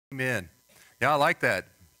Amen. Yeah, I like that.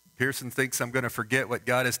 Pearson thinks I'm going to forget what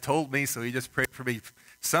God has told me, so he just prayed for me.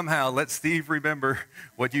 Somehow, let Steve remember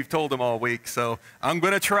what you've told him all week. So I'm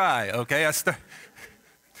going to try, okay?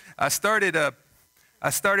 I started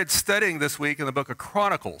studying this week in the book of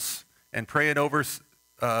Chronicles and praying over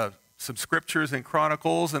some scriptures in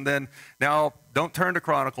Chronicles. And then now, don't turn to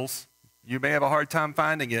Chronicles. You may have a hard time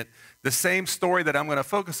finding it. The same story that I'm going to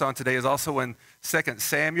focus on today is also in 2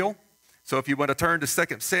 Samuel. So if you want to turn to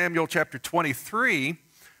 2 Samuel chapter 23,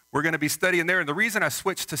 we're going to be studying there. And the reason I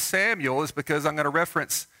switched to Samuel is because I'm going to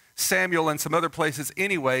reference Samuel in some other places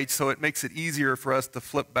anyway, so it makes it easier for us to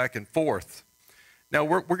flip back and forth. Now,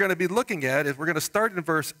 we're going to be looking at is we're going to start in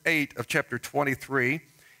verse 8 of chapter 23,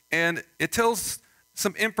 and it tells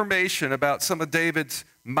some information about some of David's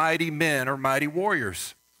mighty men or mighty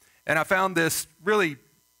warriors. And I found this really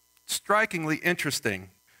strikingly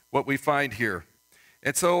interesting, what we find here.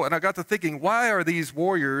 And I got to thinking, why are these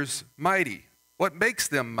warriors mighty? What makes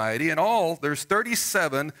them mighty? In all, there's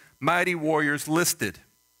 37 mighty warriors listed.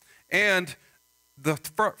 And the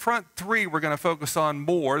front three we're going to focus on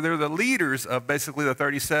more. They're the leaders of basically the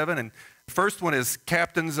 37. And the first one is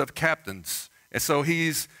captains of captains. And so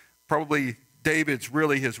he's probably David's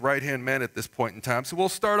really his right-hand man at this point in time. So we'll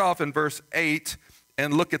start off in verse 8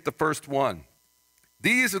 and look at the first one.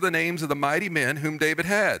 These are the names of the mighty men whom David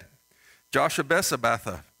had.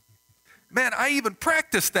 Joshabesabatha. Man, I even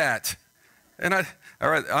practiced that. And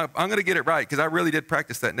I'm going to get it right because I really did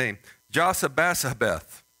practice that name.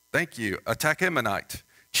 Josabasabeth. Thank you. A Tachemonite.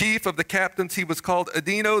 Chief of the captains, he was called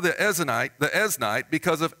Adino the Eznite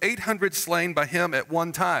because of 800 slain by him at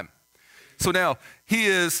one time. So now, he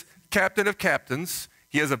is captain of captains.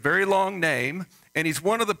 He has a very long name, and he's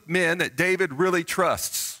one of the men that David really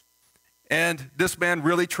trusts. And this man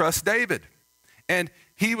really trusts David. And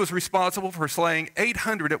he was responsible for slaying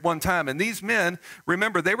 800 at one time. And these men,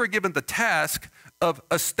 remember, they were given the task of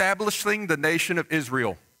establishing the nation of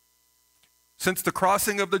Israel. Since the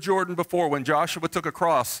crossing of the Jordan before, when Joshua took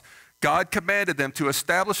across, God commanded them to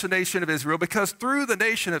establish the nation of Israel because through the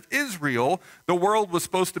nation of Israel, the world was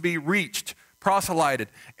supposed to be reached, proselyted.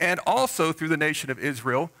 And also through the nation of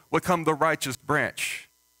Israel would come the righteous branch.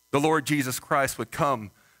 The Lord Jesus Christ would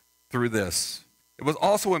come through this. It was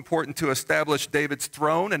also important to establish David's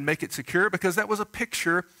throne and make it secure because that was a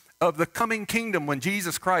picture of the coming kingdom when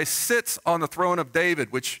Jesus Christ sits on the throne of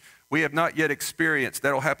David, which we have not yet experienced.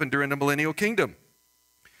 That'll happen during the millennial kingdom.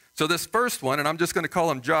 So this first one, and I'm just going to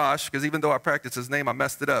call him Josh because even though I practiced his name, I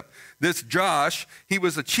messed it up. This Josh, he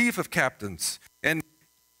was a chief of captains, and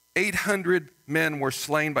 800 men were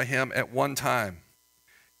slain by him at one time.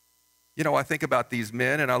 You know, I think about these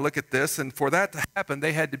men and I look at this, and for that to happen,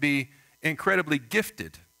 they had to be incredibly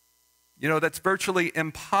gifted. You know, that's virtually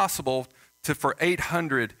impossible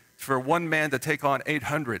for one man to take on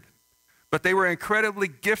 800. But they were incredibly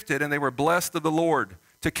gifted and they were blessed of the Lord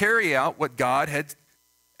to carry out what God had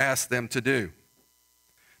asked them to do.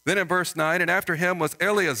 Then in verse 9, and after him was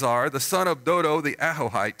Eleazar, the son of Dodo the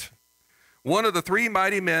Ahohite, one of the three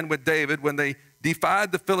mighty men with David when they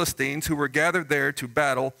defied the Philistines who were gathered there to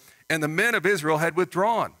battle, and the men of Israel had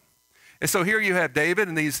withdrawn. And so here you have David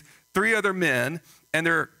and these three other men, and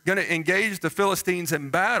they're going to engage the Philistines in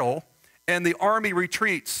battle, and the army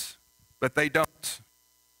retreats, but they don't.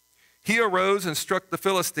 He arose and struck the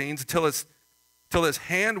Philistines till his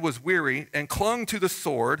hand was weary and clung to the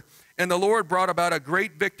sword, and the Lord brought about a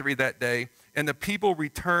great victory that day, and the people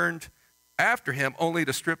returned after him only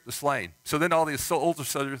to strip the slain. So then all these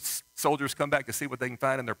soldiers come back to see what they can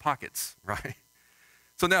find in their pockets, right?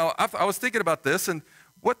 So now I was thinking about this, and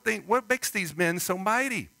what makes these men so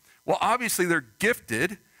mighty? Well, obviously they're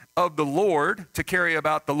gifted of the Lord to carry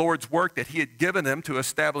about the Lord's work that he had given them to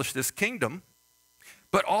establish this kingdom,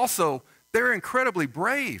 but also they're incredibly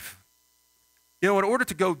brave. You know, in order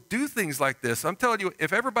to go do things like this, I'm telling you,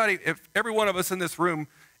 if every one of us in this room,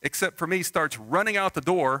 except for me, starts running out the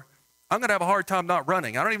door, I'm going to have a hard time not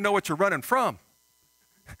running. I don't even know what you're running from.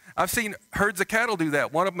 I've seen herds of cattle do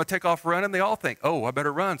that. One of them will take off running. They all think, oh, I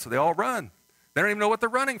better run. So they all run. They don't even know what they're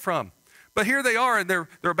running from. But here they are, and they're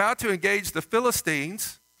about to engage the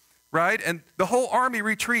Philistines, right? And the whole army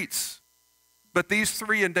retreats. But these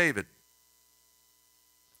three and David.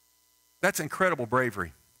 That's incredible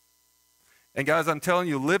bravery. And guys, I'm telling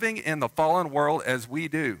you, living in the fallen world as we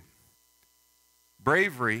do,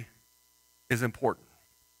 bravery is important.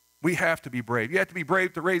 We have to be brave. You have to be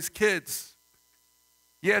brave to raise kids.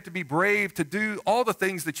 You have to be brave to do all the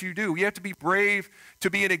things that you do. You have to be brave to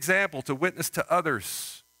be an example, to witness to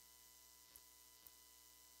others.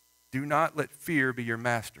 Do not let fear be your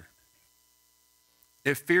master.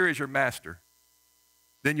 If fear is your master,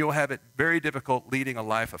 then you'll have it very difficult leading a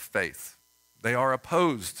life of faith. They are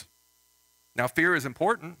opposed. Now, fear is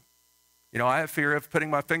important. You know, I have fear of putting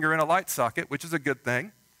my finger in a light socket, which is a good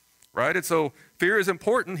thing, right? And so fear is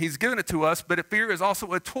important. He's given it to us, but fear is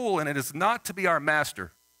also a tool, and it is not to be our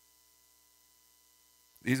master.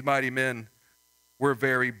 These mighty men were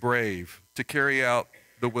very brave to carry out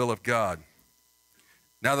the will of God.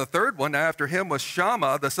 Now, the third one after him was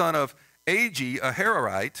Shammah, the son of Agi, a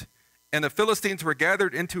Hararite, and the Philistines were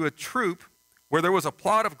gathered into a troop where there was a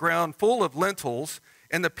plot of ground full of lentils,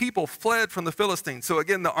 and the people fled from the Philistines. So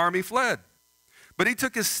again, the army fled. But he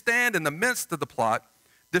took his stand in the midst of the plot,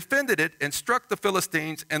 defended it, and struck the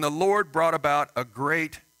Philistines, and the Lord brought about a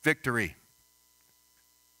great victory.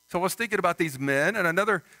 So I was thinking about these men, and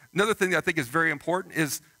another thing that I think is very important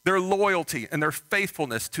is their loyalty and their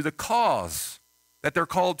faithfulness to the cause that they're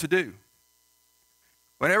called to do.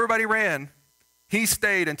 When everybody ran, he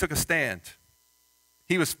stayed and took a stand.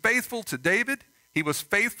 He was faithful to David. He was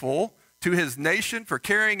faithful to his nation for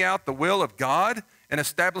carrying out the will of God and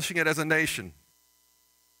establishing it as a nation.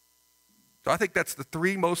 So I think that's the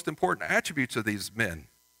three most important attributes of these men.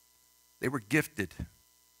 They were gifted.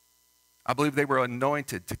 I believe they were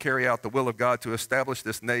anointed to carry out the will of God to establish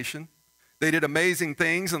this nation. They did amazing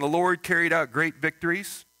things, and the Lord carried out great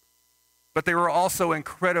victories. But they were also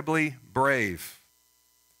incredibly brave.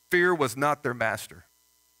 Fear was not their master.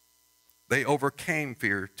 They overcame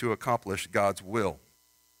fear to accomplish God's will.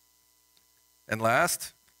 And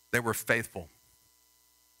last, they were faithful.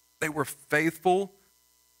 They were faithful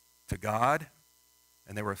to God,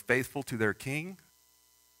 and they were faithful to their king,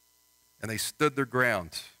 and they stood their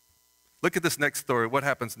ground. Look at this next story. What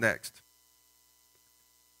happens next?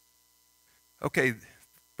 Okay,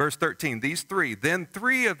 verse 13. Then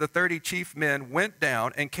three of the 30 chief men went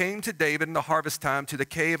down and came to David in the harvest time to the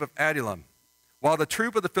cave of Adullam, while the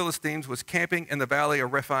troop of the Philistines was camping in the valley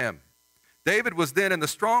of Rephaim. David was then in the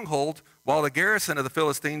stronghold, while the garrison of the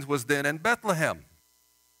Philistines was then in Bethlehem.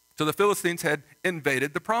 So the Philistines had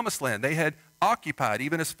invaded the promised land. They had occupied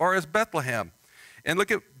even as far as Bethlehem. And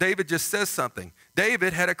look at, David just says something.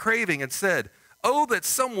 David had a craving and said, "Oh, that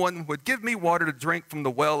someone would give me water to drink from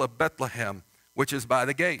the well of Bethlehem, which is by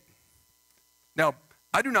the gate." Now,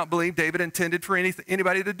 I do not believe David intended for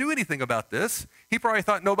anybody to do anything about this. He probably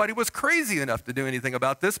thought nobody was crazy enough to do anything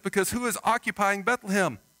about this, because who is occupying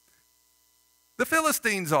Bethlehem? The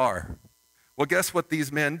Philistines are. Well, guess what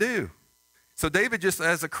these men do? So David just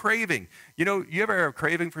has a craving. You know, you ever have a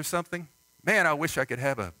craving for something? Man, I wish I could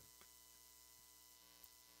have a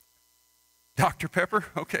Dr. Pepper?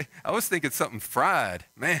 Okay, I was thinking something fried.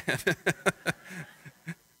 Man.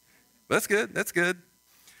 That's good, that's good.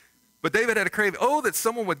 But David had a craving. Oh, that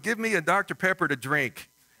someone would give me a Dr. Pepper to drink.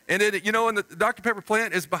 And it, you know, and the Dr. Pepper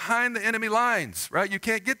plant is behind the enemy lines, right? You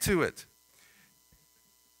can't get to it.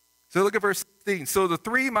 So look at verse 16. So the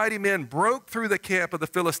three mighty men broke through the camp of the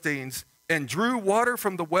Philistines and drew water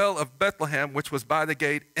from the well of Bethlehem, which was by the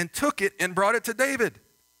gate, and took it and brought it to David.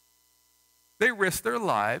 They risked their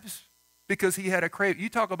lives because he had a craving. You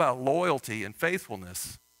talk about loyalty and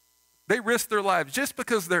faithfulness. They risked their lives just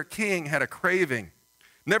because their king had a craving.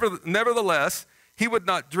 Nevertheless, he would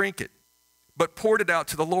not drink it, but poured it out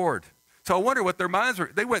to the Lord. So I wonder what their minds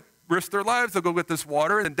were. They risked their lives to go get this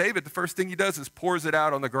water, and David, the first thing he does is pours it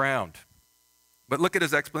out on the ground. But look at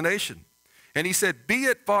his explanation. And he said, "Be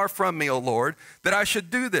it far from me, O Lord, that I should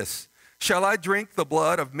do this. Shall I drink the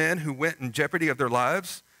blood of men who went in jeopardy of their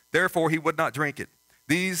lives?" Therefore he would not drink it.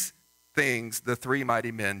 These things the three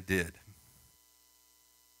mighty men did.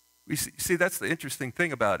 We see, that's the interesting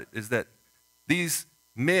thing about it, is that these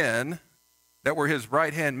men that were his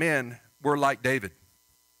right-hand men were like David.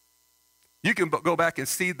 You can go back and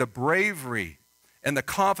see the bravery and the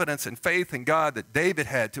confidence and faith in God that David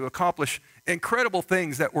had to accomplish incredible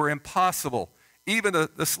things that were impossible. Even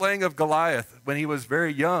the slaying of Goliath when he was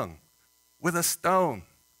very young with a stone.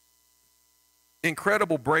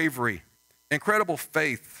 Incredible bravery, incredible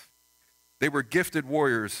faith. They were gifted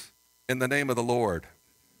warriors in the name of the Lord.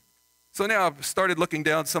 So now I've started looking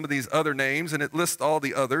down some of these other names, and it lists all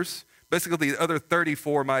the others. Basically, the other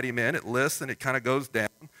 34 mighty men, it lists, and it kind of goes down.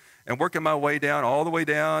 And working my way down, all the way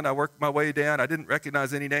down, I worked my way down. I didn't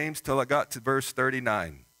recognize any names till I got to verse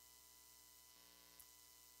 39.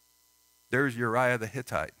 There's Uriah the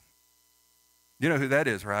Hittite. You know who that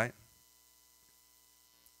is, right?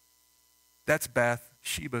 That's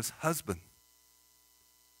Bathsheba's husband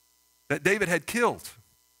that David had killed.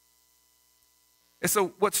 And so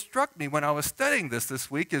what struck me when I was studying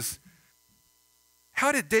this week is,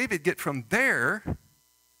 how did David get from there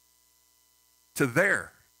to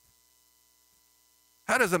there?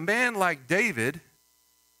 How does a man like David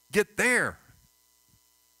get there?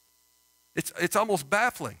 It's almost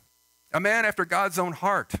baffling. A man after God's own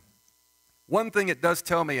heart. One thing it does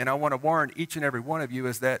tell me, and I want to warn each and every one of you,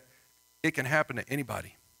 is that it can happen to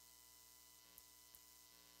anybody.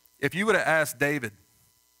 If you would have asked David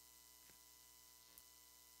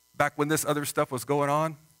back when this other stuff was going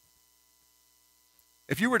on,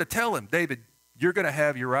 if you were to tell him, David, you're going to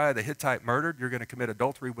have Uriah the Hittite murdered, you're going to commit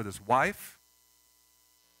adultery with his wife,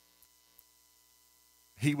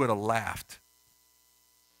 he would have laughed.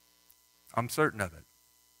 I'm certain of it.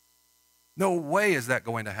 No way is that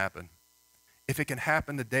going to happen. If it can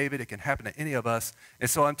happen to David, it can happen to any of us. And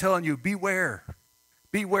so I'm telling you, beware.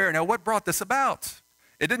 Beware. Now, what brought this about?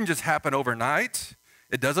 It didn't just happen overnight.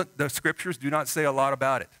 The scriptures do not say a lot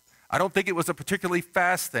about it. I don't think it was a particularly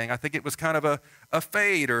fast thing. I think it was kind of a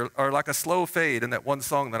fade or like a slow fade in that one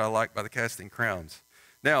song that I like by the Casting Crowns.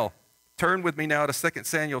 Now, turn with me now to 2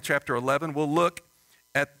 Samuel chapter 11. We'll look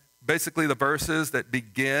at basically the verses that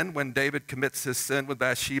begin when David commits his sin with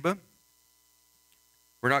Bathsheba.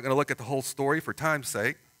 We're not going to look at the whole story for time's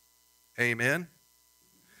sake. Amen.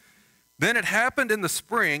 Then it happened in the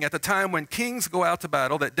spring, at the time when kings go out to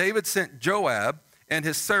battle, that David sent Joab and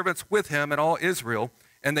his servants with him and all Israel,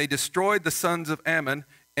 and they destroyed the sons of Ammon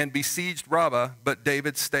and besieged Rabbah, but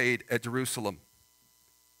David stayed at Jerusalem.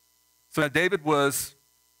 So now David was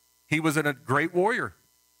a great warrior.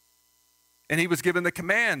 And he was given the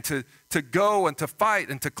command to go and to fight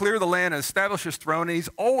and to clear the land and establish his throne. And he's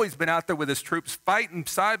always been out there with his troops, fighting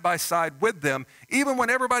side by side with them, even when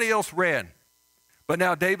everybody else ran. But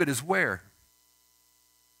now David is where?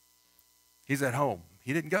 He's at home.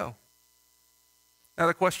 He didn't go. Now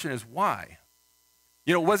the question is why?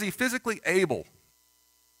 Was he physically able?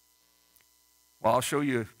 Well, I'll show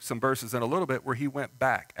you some verses in a little bit where he went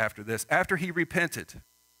back after this. After he repented,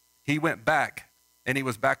 he went back. And he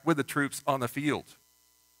was back with the troops on the field.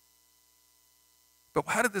 But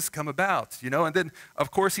how did this come about? And then,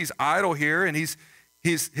 of course, he's idle here, and his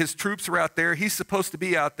troops are out there. He's supposed to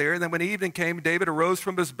be out there. And then when evening came, David arose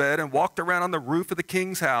from his bed and walked around on the roof of the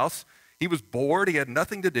king's house. He was bored. He had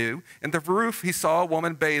nothing to do. And the roof, he saw a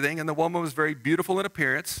woman bathing, and the woman was very beautiful in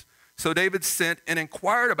appearance. So David sent and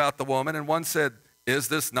inquired about the woman, and one said, "Is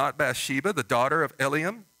this not Bathsheba, the daughter of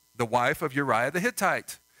Eliam, the wife of Uriah the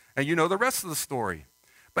Hittite?" And you know the rest of the story.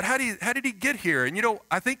 But how did he get here? And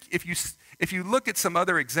I think if you look at some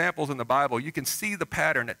other examples in the Bible, you can see the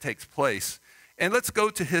pattern that takes place. And let's go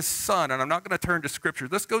to his son, and I'm not going to turn to Scripture.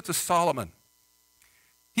 Let's go to Solomon.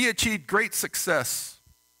 He achieved great success.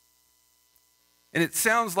 And it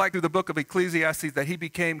sounds like through the book of Ecclesiastes that he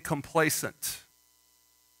became complacent,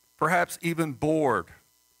 perhaps even bored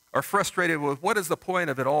or frustrated with what is the point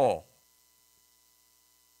of it all?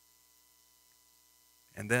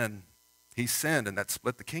 And then he sinned, and that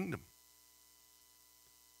split the kingdom.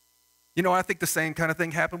 I think the same kind of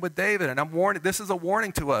thing happened with David, and I'm warning. This is a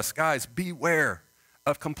warning to us, guys. Beware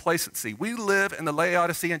of complacency. We live in the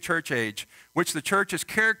Laodicean church age, which the church is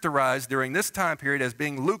characterized during this time period as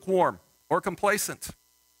being lukewarm or complacent.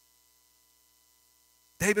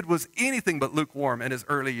 David was anything but lukewarm in his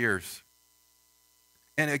early years,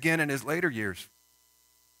 and again in his later years.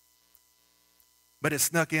 But it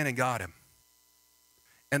snuck in and got him.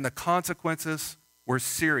 And the consequences were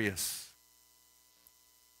serious.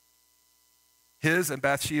 His and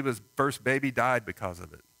Bathsheba's first baby died because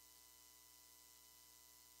of it.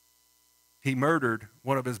 He murdered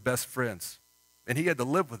one of his best friends, and he had to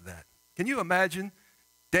live with that. Can you imagine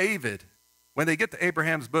David, when they get to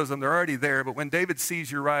Abraham's bosom, they're already there, but when David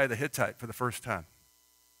sees Uriah the Hittite for the first time,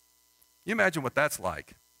 you imagine what that's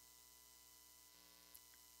like.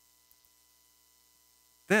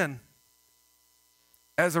 Then,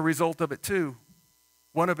 as a result of it too,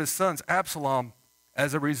 one of his sons, Absalom,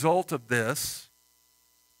 as a result of this,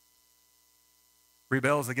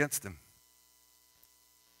 rebels against him.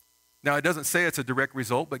 Now, it doesn't say it's a direct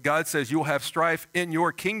result, but God says you'll have strife in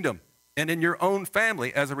your kingdom and in your own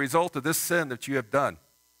family as a result of this sin that you have done.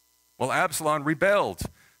 Well, Absalom rebelled,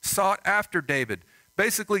 sought after David,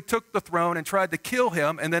 basically took the throne and tried to kill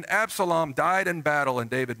him, and then Absalom died in battle, and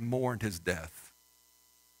David mourned his death.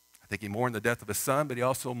 I think he mourned the death of his son, but he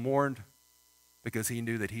also mourned because he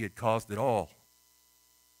knew that he had caused it all.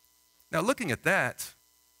 Now, looking at that,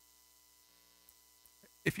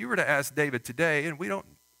 if you were to ask David today, and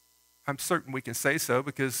I'm certain we can say so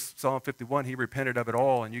because Psalm 51, he repented of it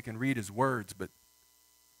all, and you can read his words, but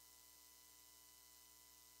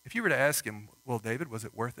if you were to ask him, well, David, was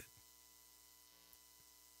it worth it?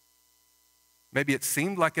 Maybe it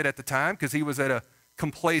seemed like it at the time because he was at a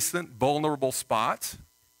complacent, vulnerable spot.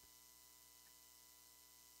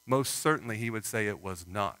 Most certainly he would say it was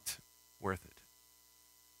not worth it.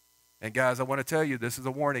 And guys, I want to tell you, this is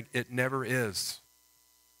a warning. It never is.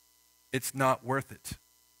 It's not worth it.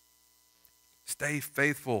 Stay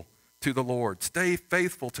faithful to the Lord. Stay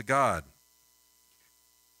faithful to God.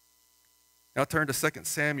 Now turn to 2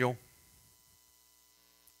 Samuel.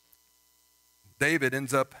 David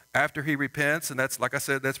ends up, after he repents, and that's, like I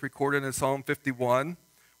said, that's recorded in Psalm 51,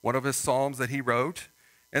 one of his psalms that he wrote.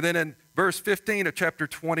 And then in verse 15 of chapter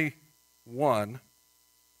 21,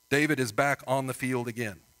 David is back on the field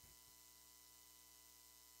again.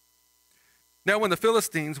 Now when the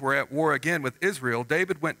Philistines were at war again with Israel,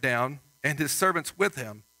 David went down and his servants with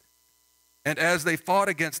him. And as they fought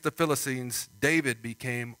against the Philistines, David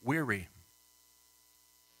became weary.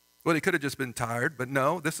 Well, he could have just been tired, but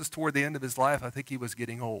no, this is toward the end of his life. I think he was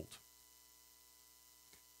getting old.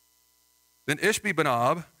 Then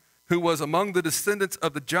Ishbi-Benob, who was among the descendants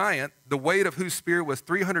of the giant, the weight of whose spear was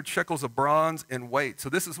 300 shekels of bronze in weight. So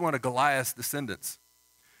this is one of Goliath's descendants.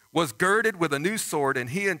 Was girded with a new sword, and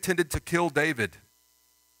he intended to kill David.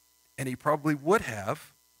 And he probably would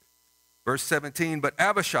have. Verse 17, but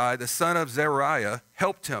Abishai, the son of Zeruiah,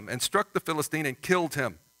 helped him and struck the Philistine and killed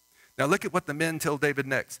him. Now look at what the men tell David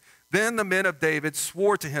next. Then the men of David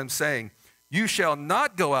swore to him, saying, you shall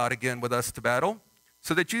not go out again with us to battle,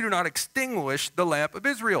 so that you do not extinguish the lamp of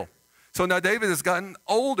Israel. So now David has gotten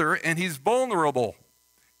older and he's vulnerable.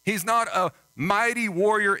 He's not a mighty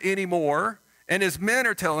warrior anymore. And his men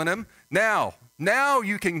are telling him, now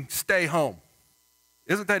you can stay home.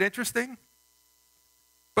 Isn't that interesting?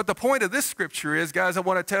 But the point of this scripture is, guys, I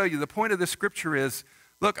want to tell you, the point of this scripture is,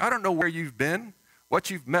 look, I don't know where you've been, what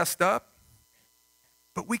you've messed up,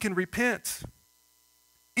 but we can repent.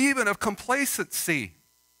 Even of complacency.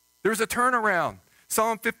 There's a turnaround.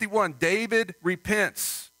 Psalm 51, David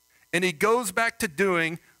repents, and he goes back to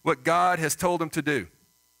doing what God has told him to do.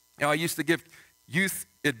 Now, I used to give youth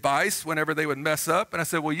advice whenever they would mess up, and I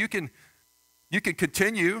said, well, you can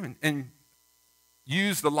continue and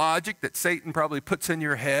use the logic that Satan probably puts in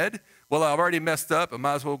your head. Well, I've already messed up, I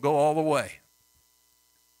might as well go all the way.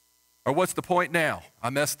 Or what's the point now? I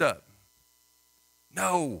messed up.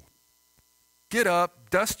 No. Get up,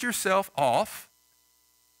 dust yourself off,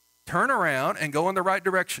 turn around, and go in the right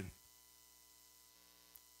direction.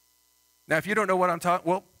 Now, if you don't know what I'm talking,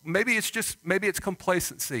 well, maybe it's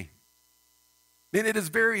complacency. Then it is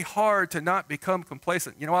very hard to not become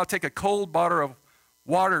complacent. You know, I'll take a cold bottle of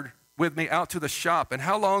water with me out to the shop, and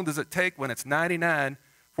how long does it take when it's 99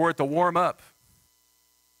 for it to warm up?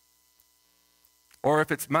 Or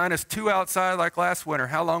if it's -2 outside like last winter,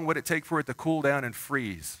 how long would it take for it to cool down and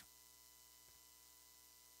freeze?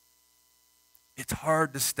 It's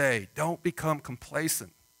hard to stay. Don't become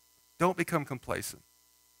complacent. Don't become complacent.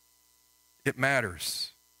 It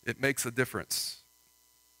matters. It makes a difference.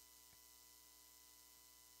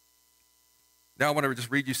 Now I want to just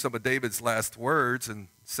read you some of David's last words in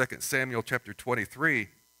 2 Samuel chapter 23.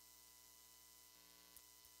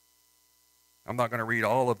 I'm not going to read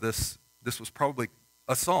all of this. This was probably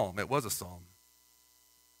a psalm. It was a psalm.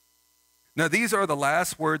 Now these are the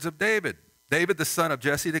last words of David. David, the son of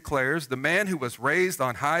Jesse, declares, the man who was raised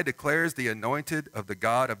on high declares the anointed of the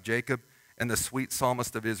God of Jacob and the sweet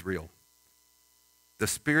psalmist of Israel. The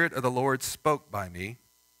Spirit of the Lord spoke by me,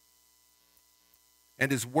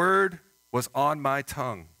 and his word was on my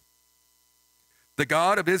tongue. The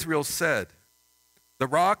God of Israel said, the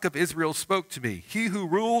rock of Israel spoke to me. He who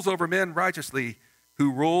rules over men righteously,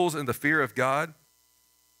 who rules in the fear of God.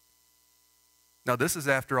 Now this is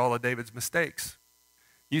after all of David's mistakes.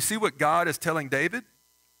 You see what God is telling David?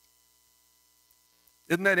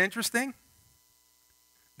 Isn't that interesting?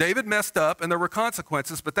 David messed up and there were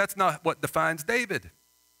consequences, but that's not what defines David.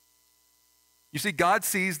 You see, God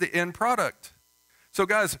sees the end product. So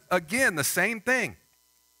guys, again, the same thing.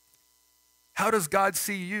 How does God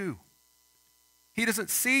see you? He doesn't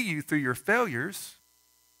see you through your failures.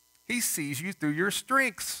 He sees you through your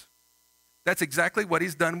strengths. That's exactly what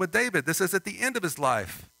he's done with David. This is at the end of his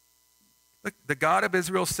life. Look, the God of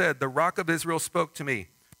Israel said, the rock of Israel spoke to me.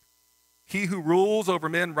 He who rules over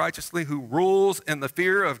men righteously, who rules in the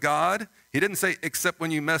fear of God. He didn't say, except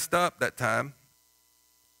when you messed up that time.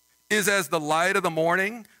 Is as the light of the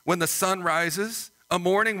morning when the sun rises, a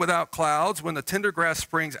morning without clouds, when the tender grass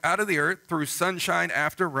springs out of the earth through sunshine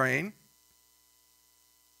after rain.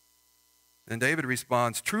 And David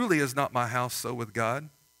responds, truly is not my house so with God?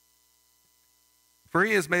 For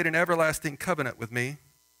he has made an everlasting covenant with me.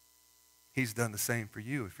 He's done the same for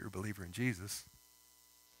you if you're a believer in Jesus.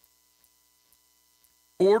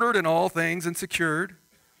 Ordered in all things and secured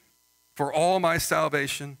for all my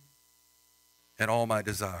salvation and all my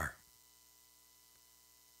desire.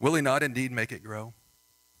 Will he not indeed make it grow?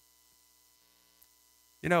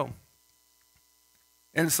 You know,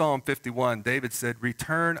 In Psalm 51, David said,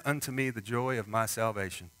 "Return unto me the joy of my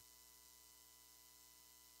salvation."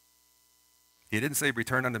 He didn't say,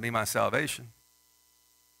 "Return unto me my salvation."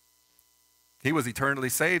 He was eternally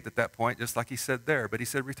saved at that point, just like he said there. But he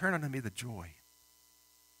said, "Return unto me the joy."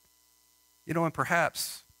 You know, and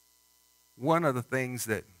perhaps one of the things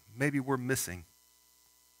that maybe we're missing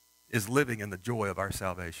is living in the joy of our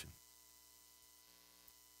salvation.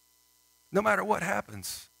 No matter what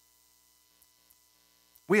happens,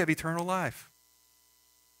 we have eternal life.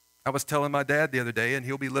 I was telling my dad the other day, and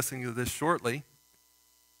he'll be listening to this shortly,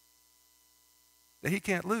 that he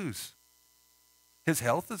can't lose. His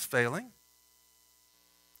health is failing.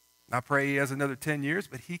 I pray he has another 10 years,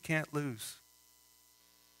 but he can't lose.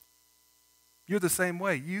 You're the same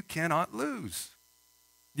way. You cannot lose.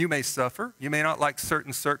 You may suffer. You may not like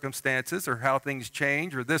certain circumstances or how things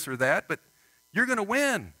change or this or that, but you're going to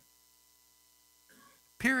win.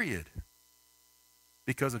 Period.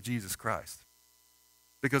 Because of Jesus Christ.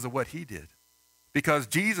 Because of what he did. Because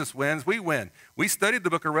Jesus wins, we win. We studied the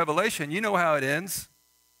book of Revelation. You know how it ends.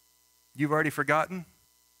 You've already forgotten?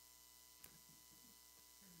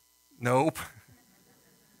 Nope.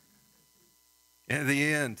 In the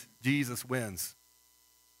end, Jesus wins.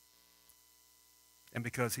 And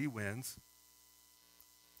because he wins,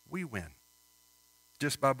 we win.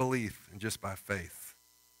 Just by belief and just by faith.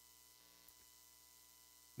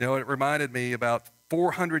 You know, it reminded me about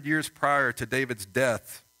 400 years prior to David's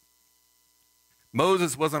death,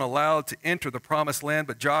 Moses wasn't allowed to enter the promised land,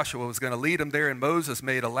 but Joshua was going to lead him there, and Moses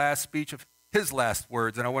made a last speech of his last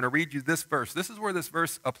words. And I want to read you this verse. This is where this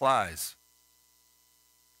verse applies.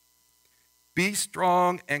 "Be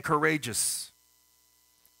strong and courageous.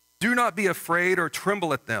 Do not be afraid or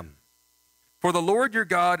tremble at them. For the Lord your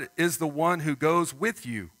God is the one who goes with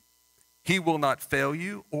you. He will not fail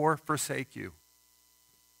you or forsake you."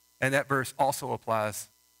 And that verse also applies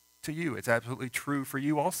to you. It's absolutely true for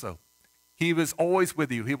you also. He is always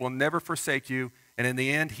with you. He will never forsake you. And in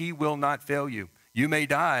the end, he will not fail you. You may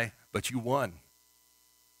die, but you won.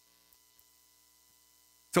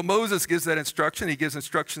 So Moses gives that instruction. He gives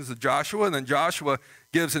instructions to Joshua, and then Joshua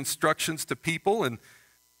gives instructions to people, and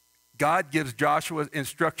God gives Joshua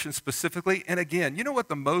instructions specifically. And again, you know what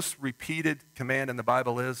the most repeated command in the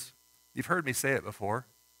Bible is? You've heard me say it before.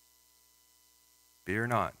 Fear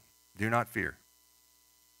not. Do not fear.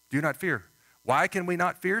 Do not fear. Why can we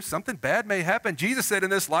not fear? Something bad may happen. Jesus said in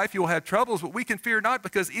this life you will have troubles, but we can fear not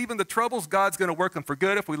because even the troubles, God's going to work them for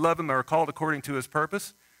good if we love him and are called according to his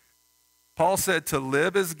purpose. Paul said to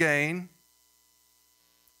live is gain.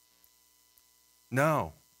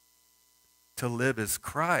 No. To live is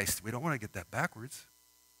Christ. We don't want to get that backwards.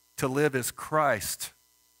 To live is Christ.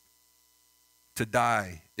 To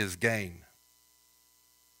die is gain.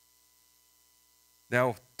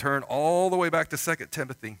 Now turn all the way back to 2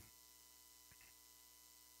 Timothy.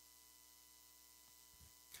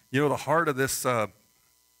 You know, the heart of this,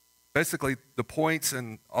 basically the points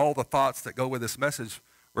and all the thoughts that go with this message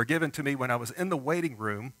were given to me when I was in the waiting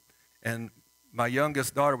room and my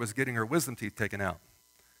youngest daughter was getting her wisdom teeth taken out.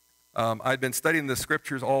 I'd been studying the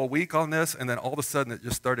scriptures all week on this, and then all of a sudden it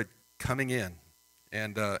just started coming in.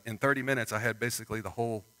 And in 30 minutes, I had basically the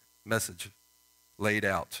whole message laid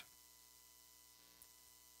out.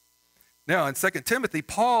 Now, in 2 Timothy,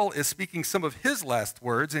 Paul is speaking some of his last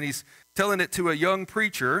words, and he's telling it to a young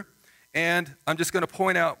preacher. And I'm just going to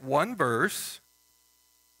point out one verse.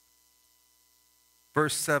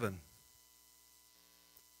 Verse 7.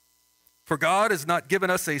 "For God has not given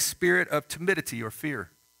us a spirit of timidity or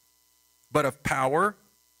fear, but of power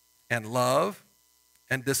and love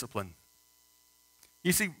and discipline."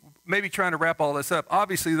 You see, maybe trying to wrap all this up,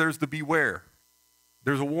 obviously there's the beware.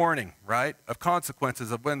 There's a warning, right, of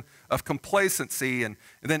consequences, of complacency, and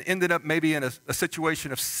then ended up maybe in a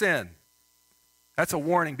situation of sin. That's a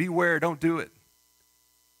warning. Beware, don't do it.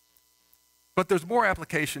 But there's more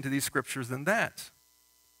application to these scriptures than that.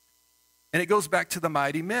 And it goes back to the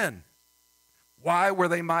mighty men. Why were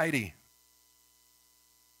they mighty?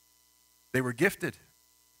 They were gifted.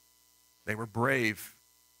 They were brave.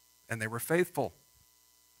 And they were faithful.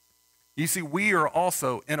 You see, we are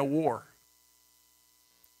also in a war.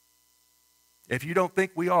 If you don't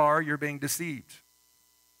think we are, you're being deceived.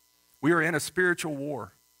 We are in a spiritual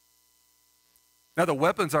war. Now, the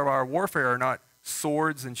weapons of our warfare are not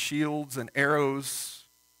swords and shields and arrows.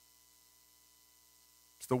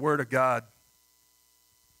 It's the Word of God.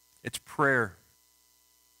 It's prayer.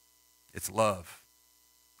 It's love.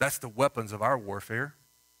 That's the weapons of our warfare.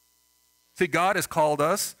 See, God has called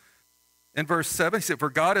us, in verse 7, he said, "For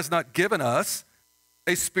God has not given us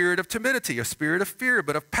a spirit of timidity, a spirit of fear,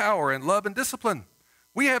 but of power and love and discipline."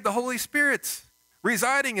 We have the Holy Spirit.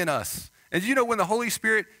 residing in us. And you know, when the Holy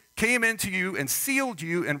Spirit came into you and sealed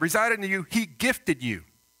you and resided in you, he gifted you.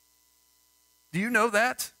 Do you know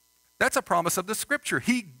that? That's a promise of the Scripture.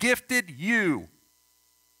 He gifted you.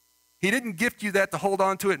 He didn't gift you that to hold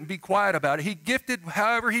on to it and be quiet about it. He gifted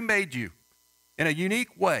however he made you in a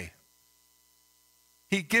unique way.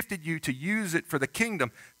 He gifted you to use it for the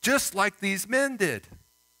kingdom, just like these men did.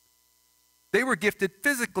 They were gifted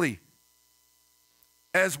physically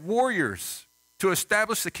as warriors to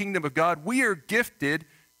establish the kingdom of God. We are gifted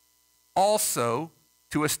also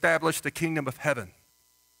to establish the kingdom of heaven,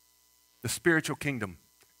 the spiritual kingdom.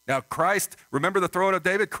 Now Christ, remember the throne of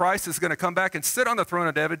David? Christ is going to come back and sit on the throne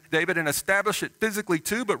of David and establish it physically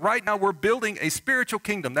too, but right now we're building a spiritual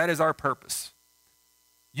kingdom. That is our purpose.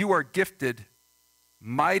 You are gifted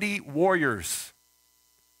mighty warriors.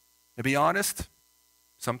 To be honest,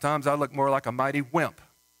 sometimes I look more like a mighty wimp.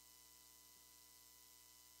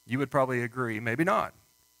 You would probably agree, maybe not.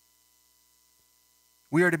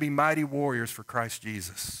 We are to be mighty warriors for Christ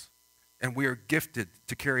Jesus, and we are gifted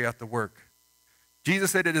to carry out the work.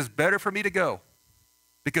 Jesus said, it is better for me to go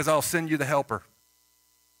because I'll send you the helper.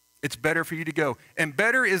 It's better for you to go. And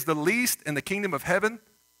better is the least in the kingdom of heaven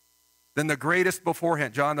than the greatest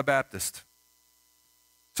beforehand, John the Baptist.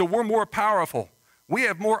 So we're more powerful. We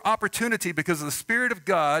have more opportunity because of the Spirit of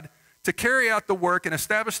God to carry out the work and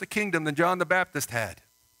establish the kingdom than John the Baptist had.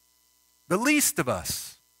 The least of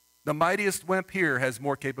us, the mightiest wimp here, has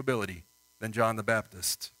more capability than John the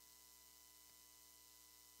Baptist.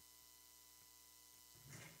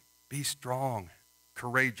 Be strong,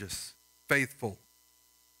 courageous, faithful.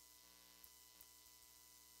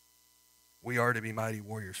 We are to be mighty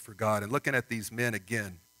warriors for God. And looking at these men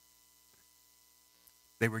again,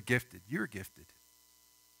 they were gifted. You're gifted.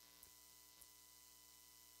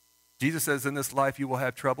 Jesus says, in this life you will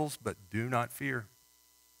have troubles, but do not fear.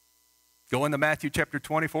 Go into Matthew chapter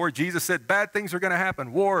 24. Jesus said bad things are going to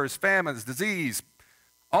happen. Wars, famines, disease,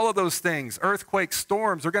 all of those things, earthquakes,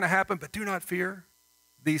 storms are going to happen, but do not fear.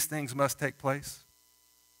 These things must take place.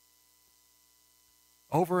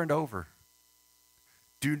 Over and over.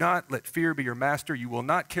 Do not let fear be your master. You will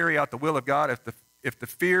not carry out the will of God if the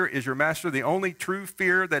fear is your master. The only true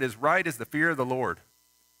fear that is right is the fear of the Lord.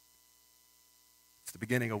 It's the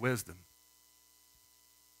beginning of wisdom.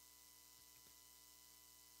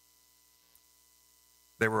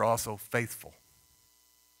 They were also faithful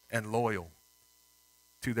and loyal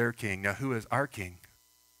to their king. Now, who is our king?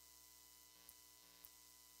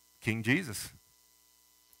 King Jesus.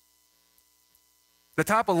 The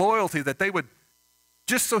type of loyalty that they would,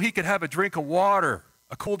 just so he could have a drink of water,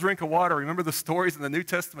 a cool drink of water. Remember the stories in the New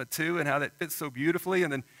Testament too, and how that fits so beautifully.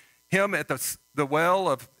 And then him at the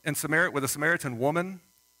well in Samaria with a Samaritan woman.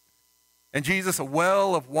 And Jesus, a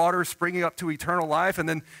well of water springing up to eternal life. And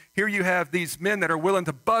then here you have these men that are willing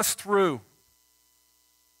to bust through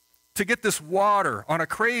to get this water on a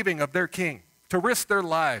craving of their king, to risk their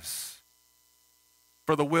lives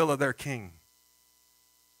for the will of their king.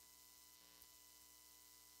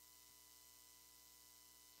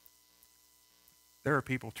 There are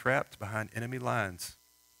people trapped behind enemy lines,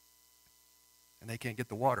 and they can't get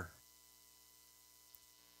the water.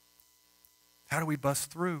 How do we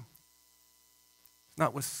bust through? It's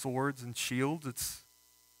not with swords and shields. It's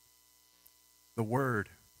the word,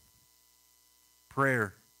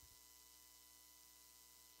 prayer,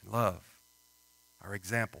 and love, our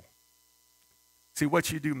example. See,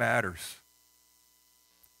 what you do matters.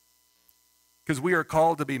 Because we are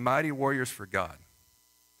called to be mighty warriors for God.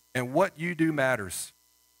 And what you do matters.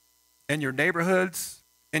 In your neighborhoods,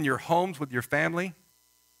 in your homes with your family,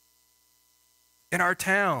 in our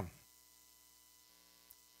town,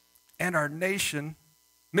 and our nation,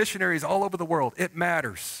 missionaries all over the world, it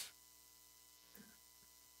matters.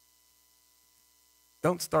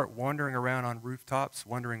 Don't start wandering around on rooftops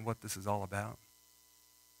wondering what this is all about.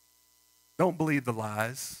 Don't believe the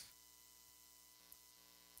lies.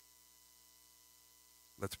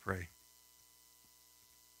 Let's pray.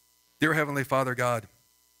 Dear Heavenly Father God,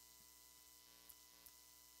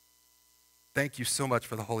 thank you so much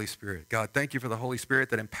for the Holy Spirit. God, thank you for the Holy Spirit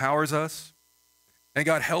that empowers us. And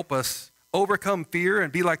God, help us overcome fear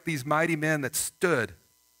and be like these mighty men that stood.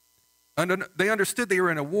 They understood they were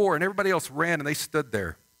in a war and everybody else ran and they stood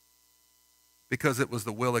there because it was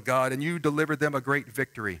the will of God and you delivered them a great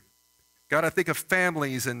victory. God, I think of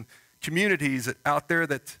families and communities out there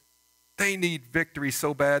that they need victory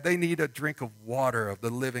so bad. They need a drink of water, of the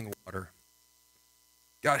living water.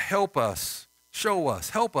 God, help us, show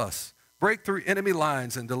us, help us break through enemy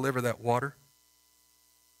lines and deliver that water.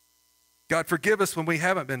 God, forgive us when we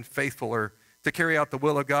haven't been faithful or to carry out the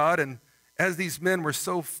will of God. And as these men were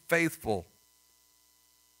so faithful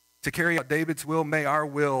to carry out David's will,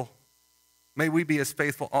 may we be as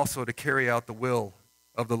faithful also to carry out the will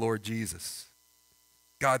of the Lord Jesus.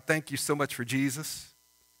 God, thank you so much for Jesus.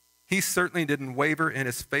 He certainly didn't waver in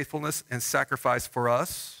his faithfulness and sacrifice for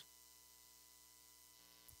us.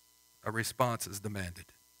 A response is demanded.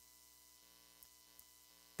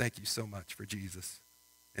 Thank you so much for Jesus.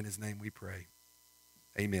 In his name we pray.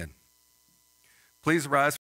 Amen. Please rise.